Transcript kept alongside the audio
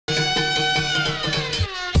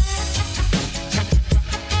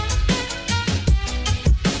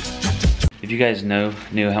you guys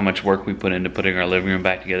knew how much work we put into putting our living room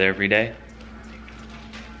back together every day,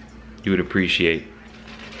 you would appreciate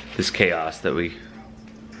this chaos that we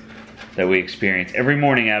experience every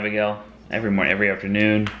morning, Abigail. Every morning, every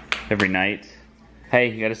afternoon, every night. Hey,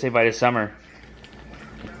 you gotta say bye to Summer.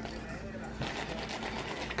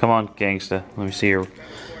 Come on, gangsta. Let me see your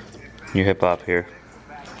hip hop here.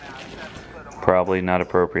 Probably not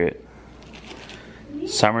appropriate.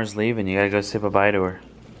 Summer's leaving. You gotta go say bye-bye to her.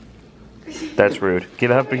 That's rude.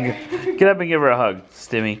 Get up and give her a hug,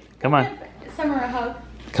 Stimmy. Come on. Summer a hug.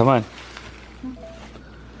 Come on.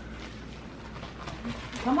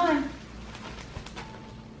 Come on.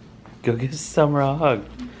 Go give Summer a hug.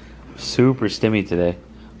 Super Stimmy today.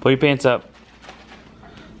 Pull your pants up.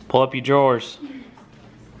 Pull up your drawers.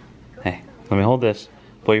 Hey, let me hold this.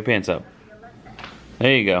 Pull your pants up.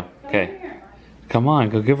 There you go. Okay. Come on,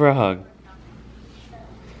 go give her a hug.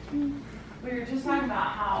 We were just talking about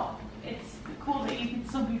how it's cool that you can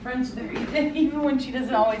still be friends with her even when she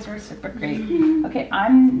doesn't always reciprocate. Okay,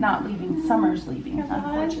 I'm not leaving. Summer's leaving,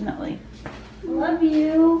 unfortunately. Love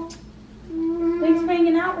you. Thanks for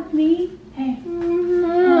hanging out with me. Hey.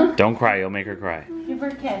 Don't cry, you'll make her cry. Give her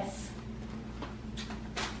a kiss.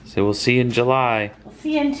 So we'll see you in July. We'll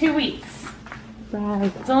see you in 2 weeks.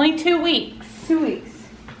 Right. It's only 2 weeks. 2 weeks.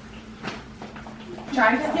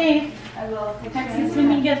 Drive safe. I will. Text us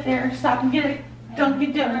when you get there. Stop and get a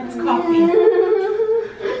Dunkin' Donuts coffee.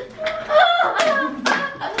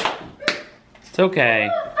 It's okay.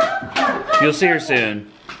 You'll see her soon.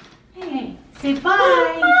 Hey, say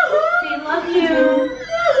bye. Say love you.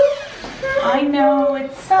 I know,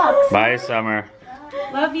 it sucks. Bye, Summer.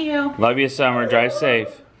 Love you. Love you, Summer. Drive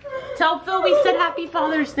safe. Tell Phil we said Happy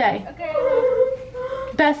Father's Day. Okay.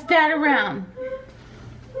 Best dad around.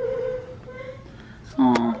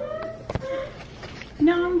 Aw.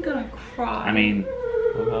 Now I'm gonna cry. I mean,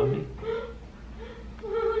 what about me?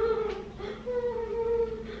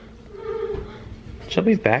 She'll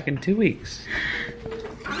be back in 2 weeks.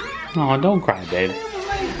 Oh, don't cry, babe.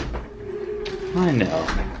 I know.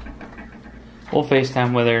 We'll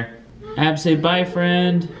FaceTime with her. Ab, say bye,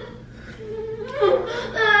 friend.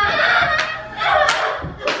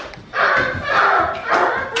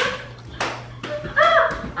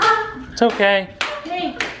 It's okay.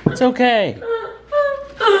 Hey. It's okay.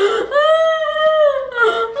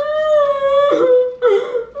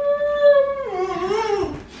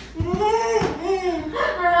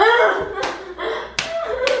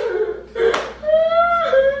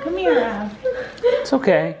 Come here, Ab. It's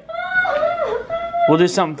okay. We'll do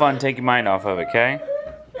something fun, take your mind off of it, okay?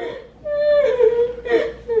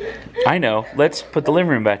 I know. Let's put the living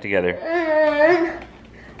room back together.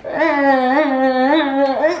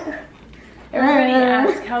 Everybody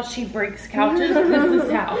asks how she breaks couches. This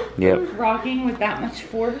is how. Yep. Rocking with that much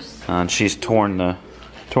force. And she's torn the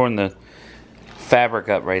fabric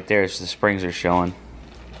up right there, so the springs are showing.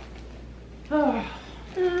 Oh.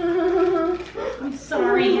 I'm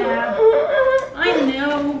sorry, Ab. I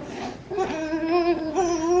know.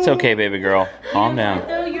 It's okay, baby girl. Calm down.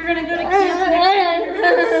 Though you're gonna go to camp next week.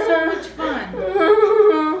 It's so much fun.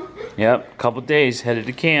 Yep, couple days headed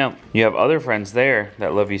to camp. You have other friends there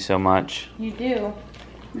that love you so much. You do.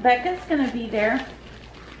 Becca's gonna be there.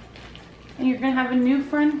 And you're gonna have a new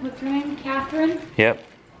friend. What's her name? Catherine? Yep.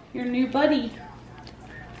 Your new buddy.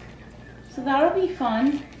 So that'll be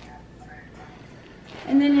fun.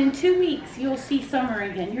 And then in 2 weeks, you'll see Summer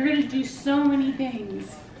again. You're gonna do so many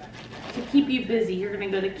things to keep you busy. You're gonna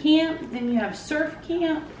go to camp, then you have surf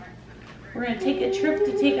camp. We're gonna take a trip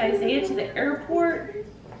to take Isaiah to the airport.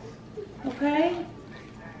 Okay?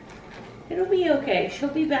 It'll be okay. She'll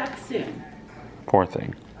be back soon. Poor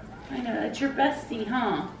thing. I know, that's your bestie,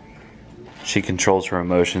 huh? She controls her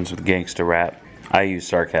emotions with gangsta rap. I use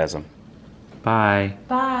sarcasm. Bye.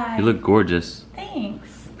 Bye. You look gorgeous.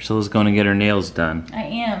 Thanks. Priscilla's going to get her nails done. I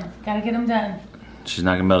am. Gotta get them done. She's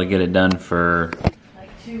not going to be able to get it done for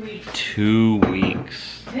Like 2 weeks. 2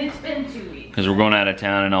 weeks. It's been 2 weeks. Because we're going out of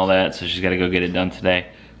town and all that, so she's got to go get it done today.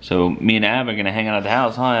 So me and Ab are going to hang out at the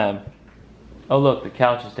house, huh, Ab? Oh, look, the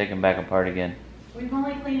couch is taken back apart again. We've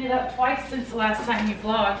only cleaned it up twice since the last time you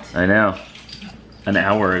vlogged. I know. An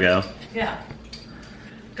hour ago. Yeah.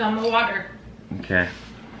 Got my water. Okay.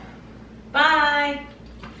 Bye.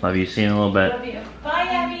 Love you. See you in a little bit. Love you. Bye,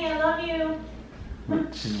 Abbie. I love you.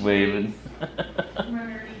 She's waving.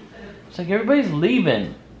 It's like everybody's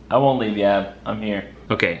leaving. I won't leave you, Ab. I'm here.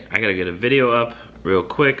 Okay, I gotta get a video up real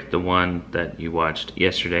quick. The one that you watched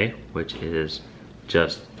yesterday, which is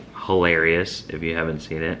just hilarious if you haven't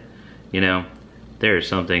seen it. You know, there is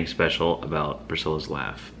something special about Priscilla's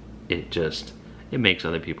laugh. It it makes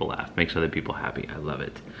other people laugh, makes other people happy. I love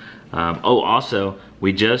it. Oh, also,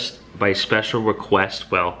 we just, by special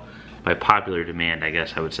request, well, by popular demand, I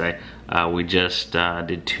guess I would say, we just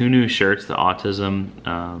did 2 new shirts, the Autism,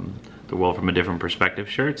 the World from a Different Perspective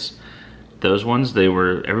shirts. Those ones,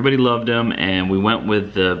 everybody loved them, and we went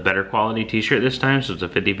with the better quality t-shirt this time, so it's a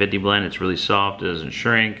 50-50 blend. It's really soft, it doesn't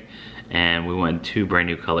shrink, and we went 2 brand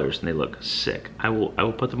new colors, and they look sick. I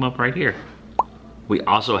will put them up right here. We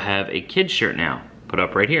also have a kid's shirt now, put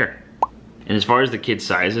up right here. And as far as the kid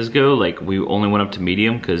sizes go, like, we only went up to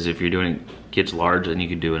medium, because if you're doing kids large, then you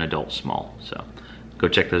can do an adult small. So go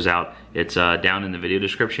check those out. It's down in the video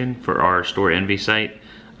description for our Store Envy site.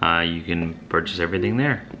 You can purchase everything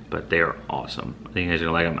there, but they are awesome. I think you guys are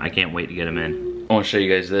gonna like them. I can't wait to get them in. I want to show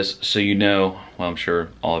you guys this so you know, well, I'm sure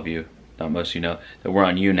all of you, not most of you know, that we're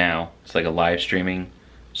on YouNow. It's like a live streaming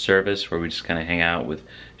service where we just kind of hang out with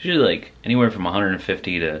usually like anywhere from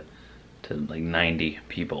 150 to like 90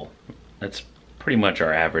 people. That's pretty much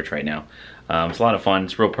our average right now. It's a lot of fun.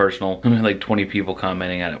 It's real personal. Like 20 people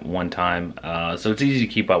commenting at one time, so it's easy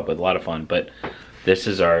to keep up with. A lot of fun. But this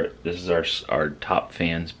is our top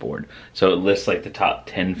fans board. So it lists like the top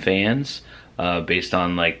 10 fans based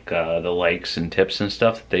on like the likes and tips and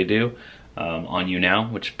stuff that they do on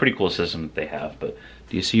YouNow, which is a pretty cool system that they have. But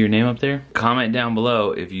do you see your name up there? Comment down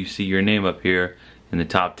below if you see your name up here in the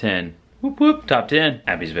top 10. Whoop whoop, top 10.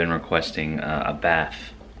 Abbie's been requesting a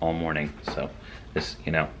bath all morning, so this,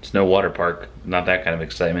 you know, it's no water park, not that kind of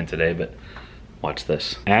excitement today, but watch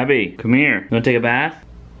this. Abbie, come here. You wanna take a bath?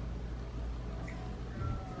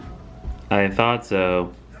 I thought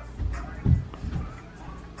so.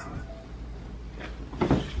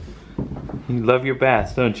 You love your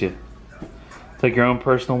baths, don't you? It's like your own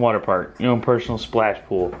personal water park, your own personal splash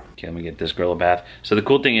pool. Okay, let me get this girl a bath. So the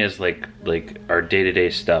cool thing is like our day-to-day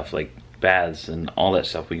stuff, like baths and all that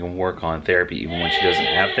stuff, we can work on therapy even when she doesn't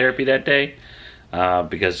have therapy that day.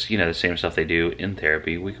 Because, you know, the same stuff they do in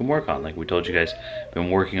therapy, we can work on. Like we told you guys,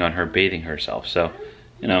 been working on her bathing herself. So,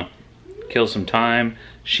 you know, kill some time.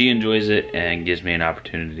 She enjoys it and gives me an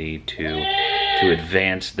opportunity to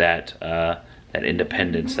advance that that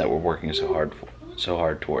independence that we're working so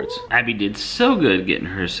hard towards. Abbie did so good getting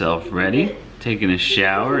herself ready, taking a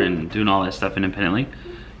shower and doing all that stuff independently.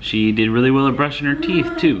 She did really well at brushing her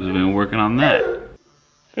teeth too, because we've been working on that.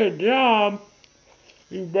 Good job.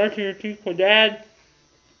 You brushing your teeth for Dad?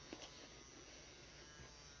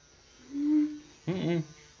 Mm-mm.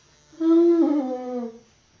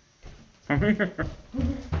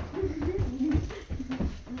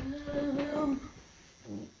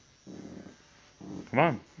 Come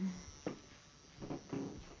on.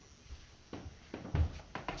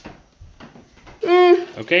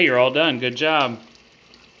 Okay, you're all done. Good job.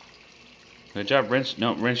 Good job. Rinse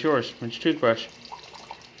yours. Rinse your toothbrush.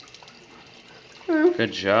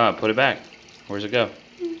 Good job. Put it back. Where's it go?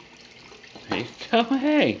 There you go.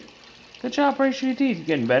 Hey. Good job brushing your teeth. You're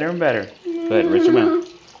getting better and better. Go ahead. Rinse your mouth.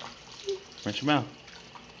 Rinse your mouth.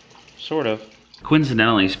 Sort of.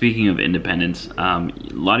 Coincidentally, speaking of independence, a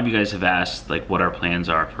lot of you guys have asked like what our plans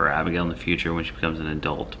are for Abigail in the future when she becomes an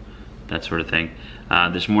adult, that sort of thing.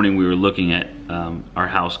 This morning we were looking at our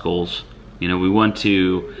house goals. You know, we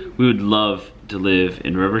would love to live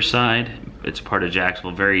in Riverside. It's part of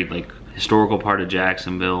Jacksonville, very like historical part of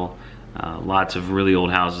Jacksonville. Lots of really old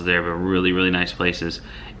houses there, but really, really nice places.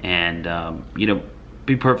 And, you know,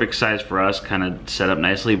 be perfect size for us, kind of set up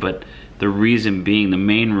nicely. But the reason being, the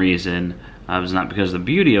main reason, is not because of the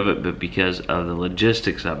beauty of it, but because of the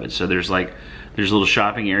logistics of it. So there's little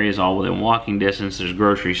shopping areas all within walking distance. There's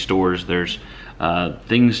grocery stores. There's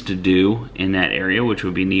things to do in that area, which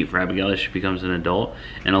would be neat for Abigail as she becomes an adult.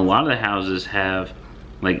 And a lot of the houses have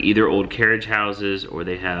like either old carriage houses, or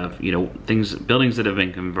they have, you know, buildings that have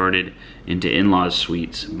been converted into in-laws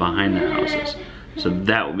suites behind the houses. So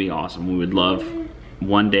that would be awesome. We would love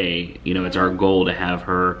one day, you know, it's our goal to have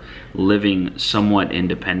her living somewhat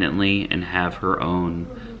independently and have her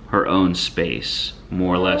own space,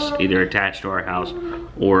 more or less, either attached to our house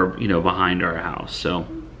or, you know, behind our house. So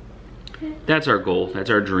that's our goal. That's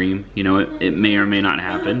our dream. You know, it may or may not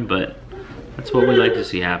happen, but that's what we'd like to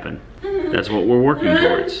see happen. That's what we're working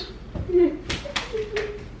towards.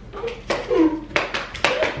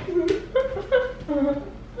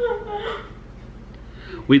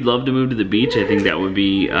 We'd love to move to the beach. I think that would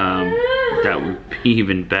be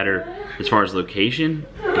even better as far as location,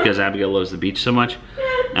 because Abigail loves the beach so much.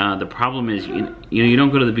 The problem is, you know, you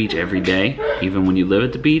don't go to the beach every day, even when you live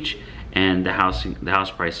at the beach, and the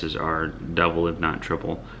house prices are double, if not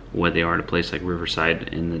triple, what they are at a place like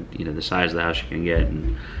Riverside, and the size of the house you can get,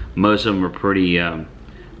 and most of them are pretty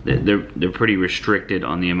they're pretty restricted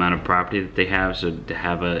on the amount of property that they have. So to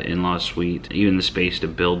have an in-law suite, even the space to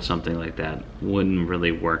build something like that wouldn't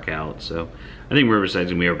really work out. So I think Riverside's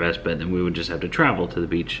gonna be our best bet. Then we would just have to travel to the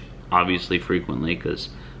beach, obviously frequently, because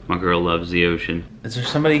my girl loves the ocean. Is there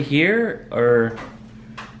somebody here, or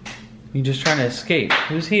you just trying to escape?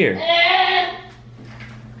 Who's here?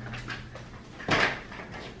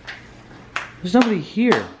 There's nobody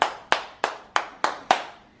here.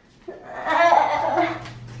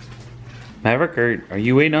 Maverick, are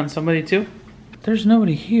you waiting on somebody too? There's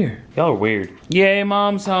nobody here. Y'all are weird. Yay,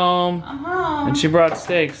 Mom's home. I'm home. And she brought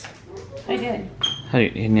steaks. I did.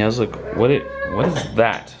 Hey, and I was like, what is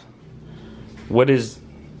that? What is...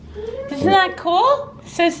 Isn't that cool?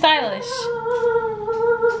 So stylish.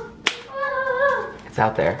 It's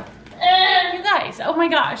out there. You guys, oh my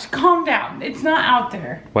gosh, calm down. It's not out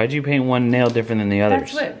there. Why'd you paint one nail different than the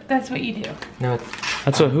others? That's what you do. No,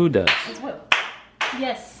 That's what who does? That's what.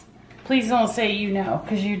 Yes. Please don't say you know,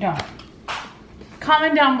 because you don't.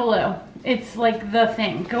 Comment down below. It's like the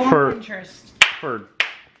thing. Go on Pinterest. For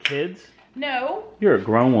kids? No. You're a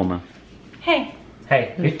grown woman. Hey.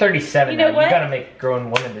 Hey, you're 37 You know now. what? You gotta make grown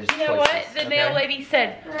women decisions. You know what? The nail lady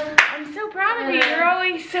said, I'm so proud of you. You're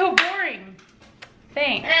always so boring.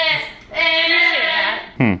 Thanks.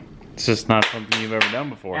 It's just not something you've ever done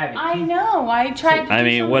before. Abbie. I know. I tried to I do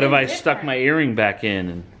mean, what if something I stuck different. my earring back in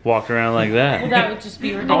and walked around like that? Well, that would just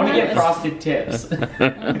be I ridiculous. want to get frosted tips.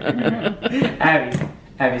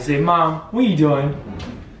 Abbie, say, Mom, what are you doing?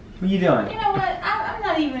 What are you doing? You know what? I'm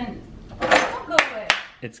not even. Don't go away.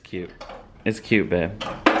 It's cute. It's cute, babe.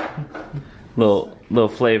 Little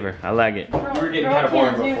flavor. I like it. We were getting kind of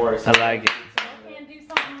bored before. So. I like it. Can't do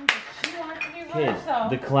something she wants to do by Kids, herself.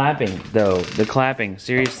 the clapping though. The clapping.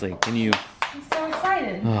 Seriously, can you? She's so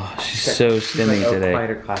excited. Oh, she's so stimming like, today.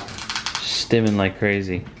 quieter clap. Stimming like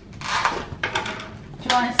crazy. Do you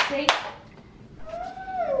want a steak?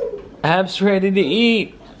 Ab's ready to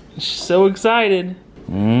eat. She's so excited.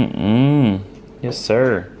 Yes,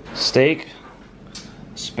 sir. Steak,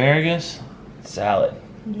 asparagus, salad.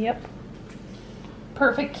 Yep.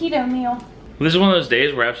 Perfect keto meal. This is one of those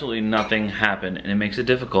days where absolutely nothing happened, and it makes it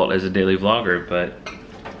difficult as a daily vlogger, but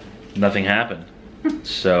nothing happened.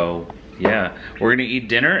 So, yeah. We're gonna eat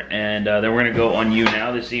dinner, and then we're gonna go on You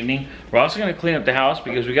Now this evening. We're also gonna clean up the house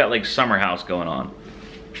because we got like summer house going on.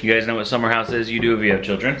 You guys know what summer house is? You do if you have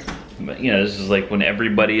children. But you know, this is like when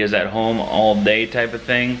everybody is at home all day type of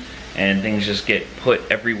thing, and things just get put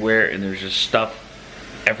everywhere, and there's just stuff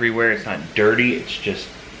everywhere. It's not dirty, it's just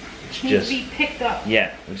Needs to be picked up.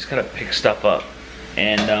 yeah, we just gotta pick stuff up.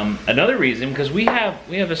 And another reason, because we have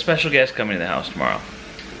a special guest coming to the house tomorrow.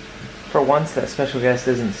 For once, that special guest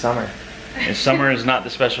isn't Summer. And Summer is not the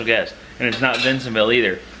special guest, and it's not Vincentville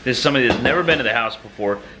either. This is somebody that's never been to the house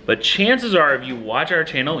before, but chances are if you watch our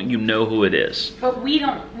channel, you know who it is. But we've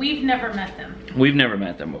never met them. We've never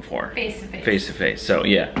met them before. Face to face. Face to face, so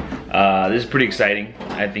yeah. This is pretty exciting.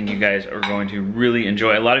 I think you guys are going to really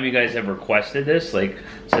enjoy. A lot of you guys have requested this, like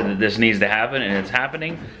said that this needs to happen, and it's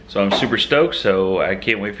happening. So I'm super stoked, so I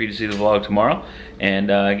can't wait for you to see the vlog tomorrow, and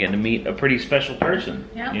getting to meet a pretty special person.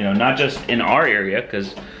 Yeah. You know, not just in our area,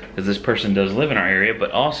 because this person does live in our area,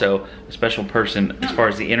 but also a special person as far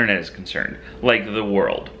as the internet is concerned, like the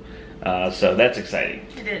world. So that's exciting.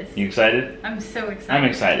 It is. You excited? I'm so excited. I'm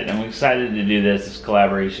excited. I'm excited to do this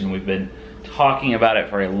collaboration. We've been talking about it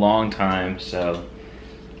for a long time, so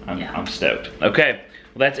I'm stoked. Okay,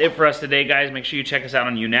 well that's it for us today, guys. Make sure you check us out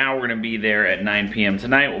on You Now. We're gonna be there at 9 p.m.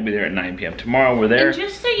 tonight. We'll be there at 9 p.m. tomorrow. We're there. And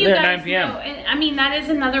just so you guys know, and I mean, that is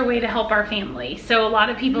another way to help our family. So a lot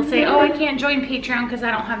of people say, oh, I can't join Patreon because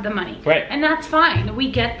I don't have the money. Right. And that's fine.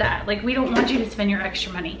 We get that. Like, we don't want you to spend your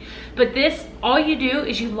extra money. But this, all you do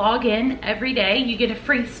is you log in every day. You get a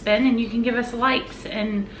free spin, and you can give us likes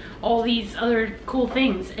and all these other cool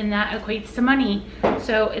things, and that equates to money.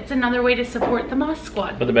 So it's another way to support the Moss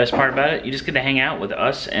Squad. But the best part about it, you just get to hang out with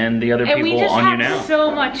us and the other And we people just on You have Now.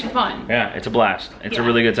 so much fun. Yeah, it's a blast. It's a Yeah.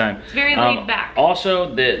 really good time. It's very laid back.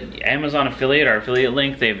 Also, the Amazon affiliate, our affiliate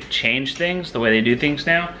link, they've changed things, the way they do things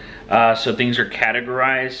now. So things are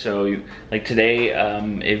categorized. So like today,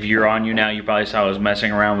 if you're on You Now, you probably saw I was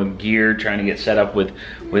messing around with gear, trying to get set up with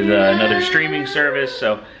another streaming service.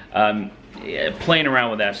 So yeah, playing around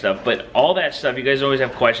with that stuff. But all that stuff, you guys always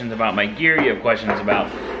have questions about my gear, you have questions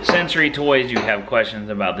about sensory toys, you have questions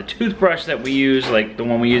about the toothbrush that we use, like the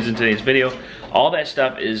one we use in today's video. All that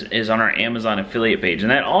stuff is on our Amazon affiliate page,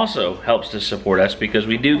 and that also helps to support us because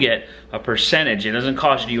we do get a percentage. It doesn't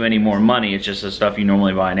cost you any more money. It's just the stuff you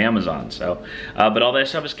normally buy on Amazon. So, but all that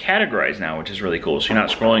stuff is categorized now, which is really cool. So you're not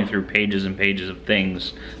scrolling through pages and pages of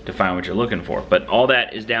things to find what you're looking for. But all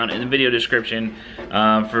that is down in the video description.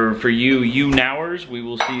 For you nowers, we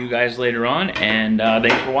will see you guys later on. And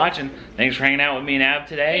thanks for watching. Thanks for hanging out with me and Ab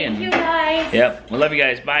today. Thank you guys. Yep, we love you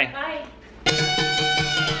guys. Bye. Bye.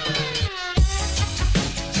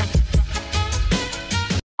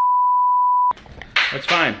 That's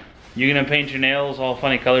fine. You're gonna paint your nails all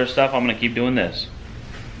funny color stuff. I'm gonna keep doing this.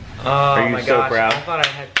 Oh Are you my so gosh, proud? I thought I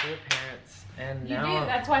had cool parents, and You now do.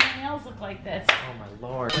 That's why my nails look like this. oh my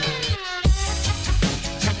lord.